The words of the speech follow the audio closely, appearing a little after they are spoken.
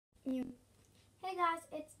Hey guys,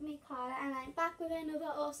 it's me Cara and I'm back with another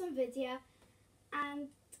awesome video, and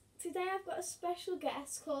today I've got a special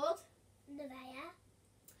guest called Nevaeh.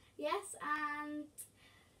 Yes, and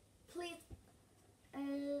please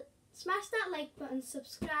smash that like button,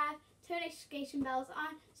 subscribe, turn notification bells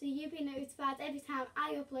on so you'll be notified every time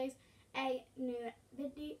I upload a new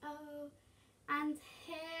video. And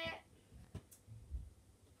her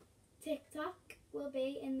TikTok will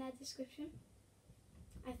be in the description,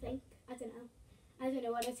 I think. I don't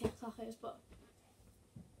know what a TikTok is, but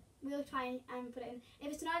we'll try and put it in.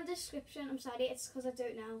 If it's not in the description, I'm sorry, it's because I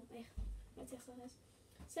don't know what TikTok is.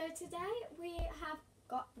 So today we have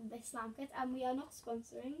got this slam kit, and we are not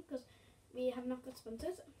sponsoring because we have not got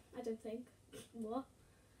sponsored, I don't think. What?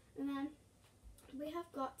 And then we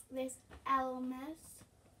have got this Elmer's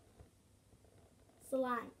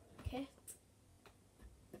slime kit.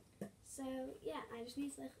 So yeah, I just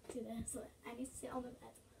need to do this. I need to sit on the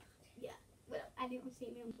bed. Yeah, well, I didn't see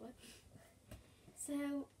me on the bed.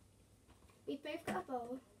 So we've both got a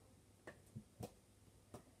bowl.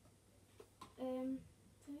 So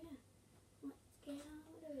yeah, let's get on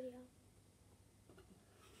with the video.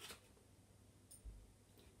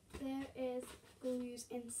 There is glues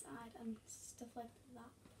inside and stuff like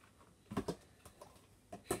that.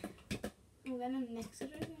 I'm gonna mix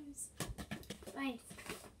it with right.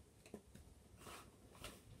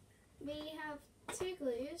 We have two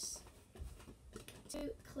glues, two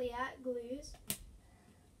clear glues.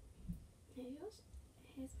 Here's yours.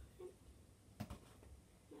 Here's mine.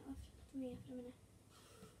 No, after me after a minute.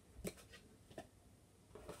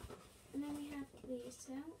 And then we have these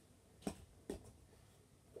two.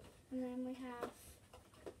 And then we have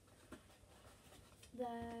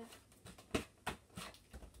the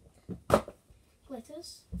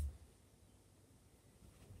glitters.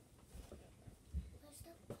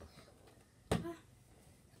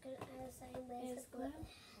 Here's the glue.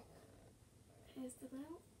 Here's the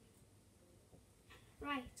glue.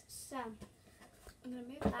 Right, so I'm going to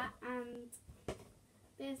move that, and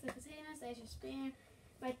there's the containers, there's your spoon.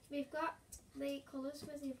 Right, we've got the colours.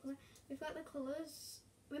 Where's the colour? We've got the colours.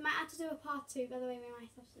 We might have to do a part 2, by the way, we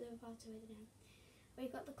might have to do a part 2 with it.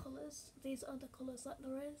 We've got the colours. These are the colours that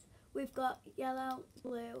there is. We've got yellow,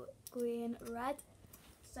 blue, green, red.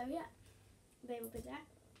 So yeah, they will be there.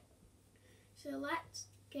 So let's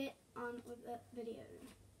get on with the video.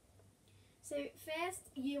 So first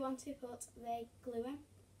you want to put the glue in.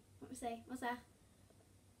 What we say? What's that?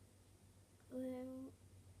 Glue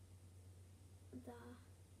the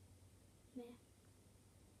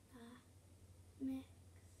mix.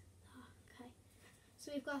 Okay.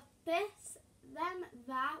 So we've got this, then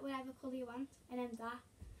that, whatever colour you want, and then that.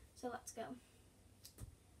 So let's go.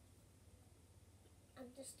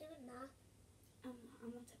 I'm just doing that.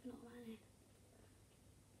 I'm not tipping all mine in.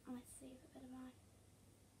 I might save a bit of mine.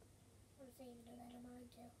 I'm saving a bit of mine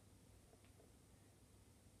too.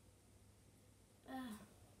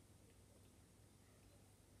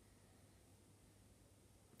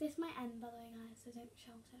 This might end, by the way, guys, so don't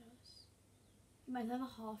shout at us. You might have a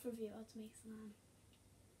half review how to make slime.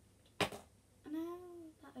 I know,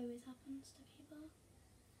 that always happens to people.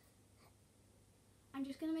 I'm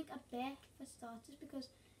just going to make a bit for starters because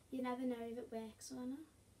you never know if it works or not.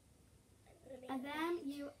 And then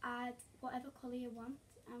you add whatever colour you want.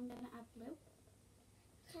 I'm going to add blue.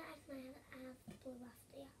 Can I add blue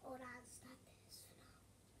after you, or I'll start this for now?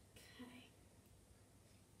 Okay.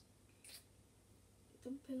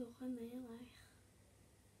 Don't put it on there, like.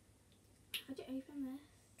 How'd you open this?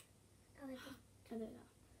 I don't know.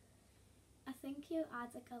 I think you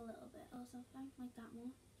add like a little bit or something, like that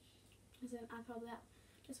much. As in, I probably add.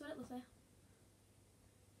 That's what it looks like.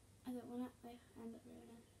 I don't want it like end up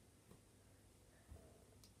ruining.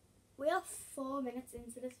 We are 4 minutes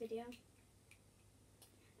into this video.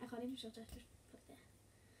 I can't even shut it, just put it there.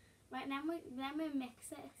 Right, then we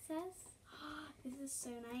mix it, it says. This is so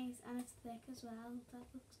nice, and it's thick as well. That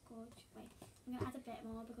looks gorgeous. Wait, I'm going to add a bit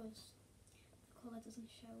more because the colour doesn't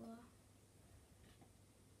show a lot.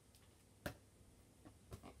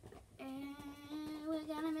 And we're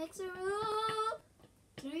going to mix it up.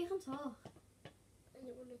 Do you know you can talk? I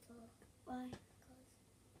don't want to talk. Why? Because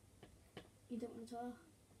you don't want to talk?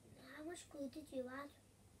 How much glue did you add?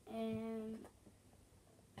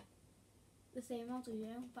 The same amount as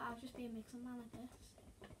you, but I'll just be a mixing man like this.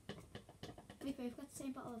 We both got the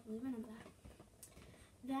same bottle of glue in there.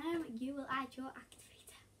 Then you will add your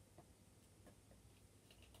activator.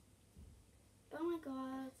 Oh my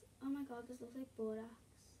god, this looks like borax.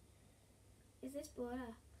 Is this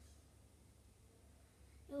borax?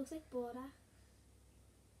 It looks like borax.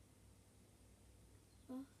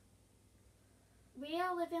 Oh. We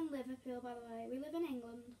all live in Liverpool, by the way. We live in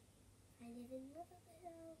England. I live in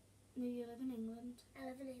Liverpool. No, you live in England. I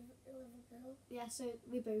live in Liverpool. Yeah, so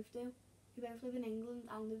we both do. We both live in England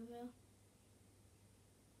and Liverpool.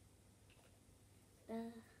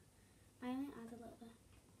 I only add a little bit.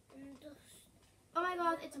 And just... Oh my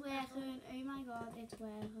god, it's working. Oh my god, it's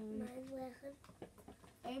working. Mine's working.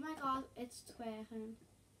 Oh my god, it's twerking.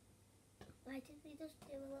 Why did we just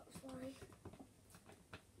do a little slide?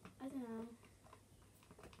 I don't know.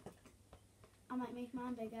 I might make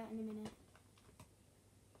mine bigger in a minute.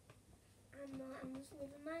 I'm not, I'm just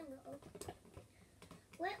leaving mine little.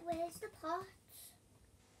 Where's the pots?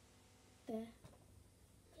 There.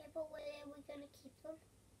 Yeah, but where are we going to keep them?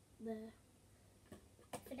 There.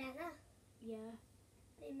 Forever? Yeah.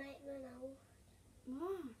 They might run out.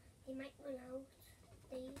 What? They might run out.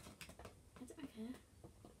 I don't care.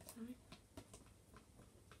 It's fine.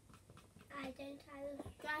 I don't either.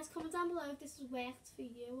 Guys, comment down below if this has worked for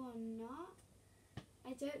you or not.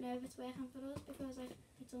 I don't know if it's working for us because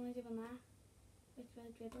it's only doing that. It's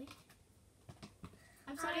really dribbly.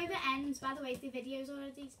 I'm sorry if it ends. By the way, the video's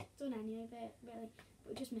already done anyway, but really,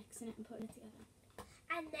 we're just mixing it and putting it together.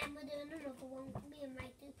 And then we're doing another one. Me and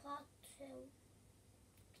might do part 2.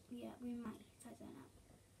 Yeah, we might. I don't know.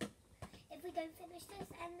 If we don't finish this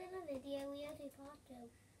end of the video, we'll do part 2.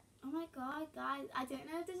 Oh my god, guys, I don't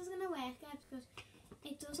know if this is going to work, guys, because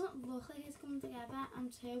it doesn't look like it's coming together,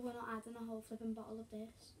 and 2, we're not adding a whole flipping bottle of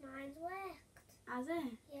this. Mine's worked. Has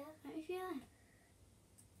it? Yeah. Let me feel it.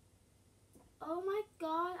 Oh my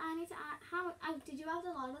god, I need to add, how much, did you add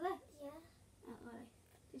a lot of this? Yeah. Oh, alright.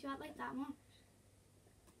 Did you add like that much?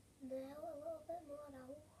 No, a little bit more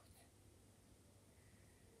out.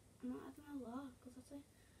 I'm not adding a lot, because that's it.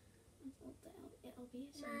 It'll be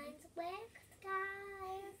a Mine's worked,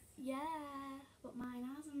 guys. Yeah, but mine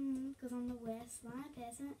hasn't, because I'm the worst slime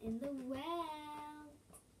person in the world.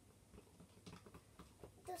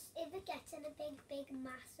 Just if it gets in a big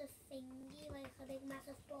massive thingy, like a big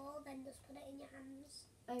massive ball, then just put it in your hands.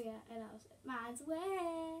 Oh yeah, it has. Mine's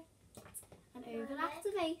worked and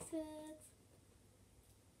over-activated.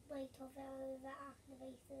 Wait till they're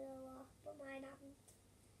over-activated a lot, but mine haven't.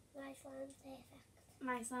 My slime's perfect.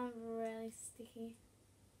 My slime's really sticky.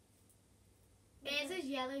 It is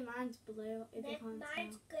yellow, mine's blue, if you can't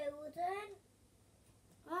Mine's tell. golden.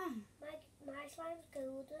 Ah, My slime's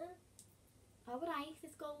golden. alright,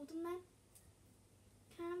 it's golden then.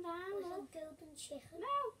 Calm down, It's love. a golden chicken.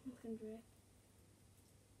 No, I'm gonna drip.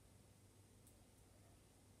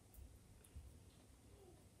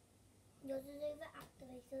 Yours is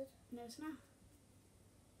over-activated. No, it's not.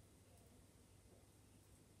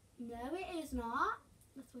 No, it is not.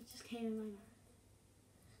 That's what just came in my mouth.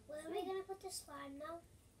 Where are we going to put the slime now?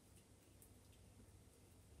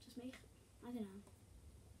 Just make, I don't know.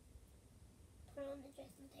 Put it on the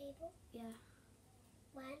dressing table. Yeah,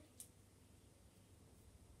 When?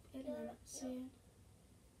 in a minute, soon.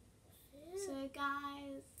 Soon. So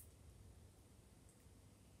guys,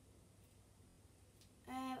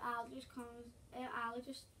 I'll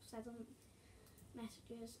just said on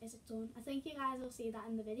messages, is it done? I think you guys will see that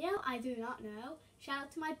in the video. I do not know. Shout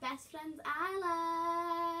out to my best friend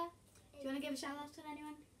Isla. Do you want to give a shout out to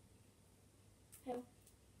anyone? Who?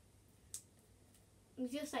 You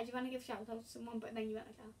just said you want to give a shout out to someone, but then you went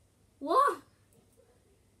like that. What?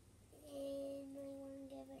 And I want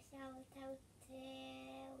to give a shout out to...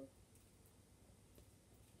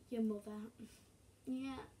 Your mother.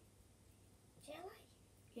 Yeah. Shall I?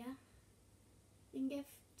 Yeah. You can give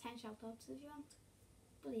 10 shout outs if you want.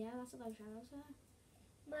 But yeah, that's a lot of shout outs there.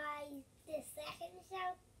 The second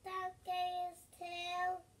shout out goes to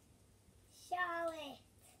Charlotte.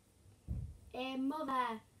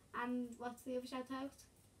 Mother. And what's the other shout out?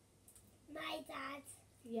 My dad.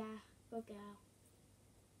 Yeah, good girl.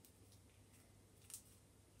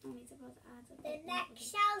 I need to put add a The bit more next of it.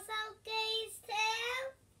 shout out goes to...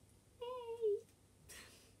 Hey.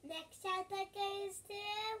 Next shout out goes to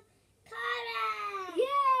Cara.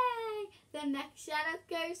 Yay! The next shout out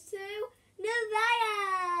goes to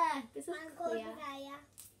Nevaeh. This is I'm called clear. Nevaeh.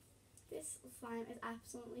 This slime is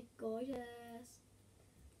absolutely gorgeous.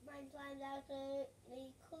 My slime's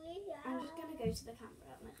absolutely clear. I'm just gonna go to the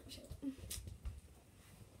camera and let show you.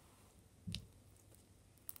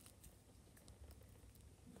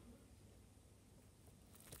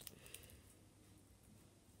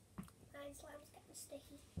 My slime's getting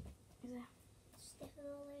sticky. Is it? Sticking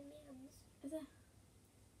all over my hands. Is it?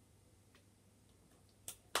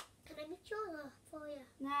 Can I mix yours up for you?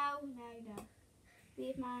 No, no.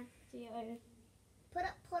 Leave mine to your own. Put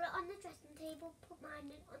it on the dressing table. Put mine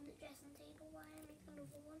on the dressing table while I make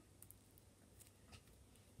another one.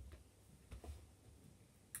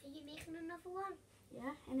 making another one?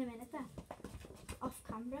 Yeah, in a minute then. Off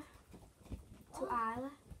camera. To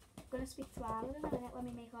Isla. I'm going to speak to Isla in a minute when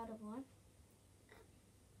we make our other one.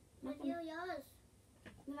 When you're yours.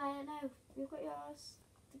 No, I don't know. You've got yours.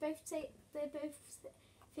 They both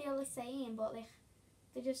feel the same, but like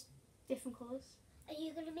they're just different colours. Are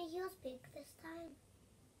you going to make yours big this time?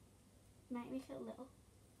 Might make it little.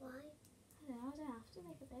 Why? I don't know. I don't have to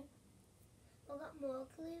make it big. We've got more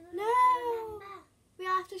glue in No! it, remember? We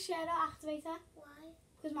have to share our activator Why?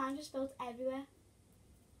 because mine just spilled everywhere.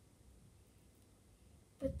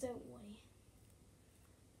 But don't worry.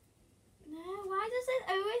 No, why does it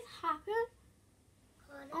always happen?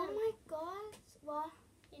 Connor, Oh my god. What?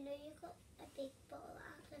 you know you've got a big bottle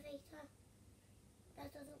activator.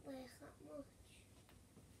 That doesn't work that much.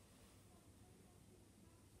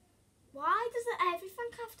 Why does it everything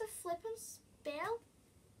have to flip and spill?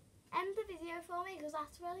 End the video for me because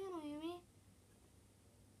that's really annoying me.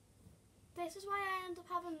 This is why I end up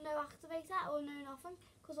having no activator or no nothing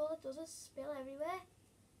because all it does is spill everywhere.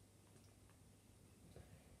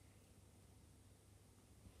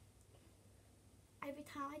 Every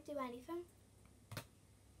time I do anything,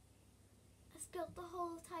 I spilled the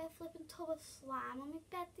whole entire flipping tub of slime on my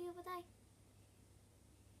bed the other day.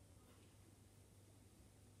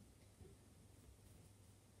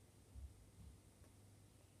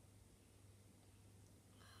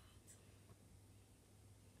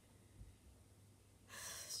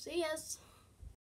 See yous.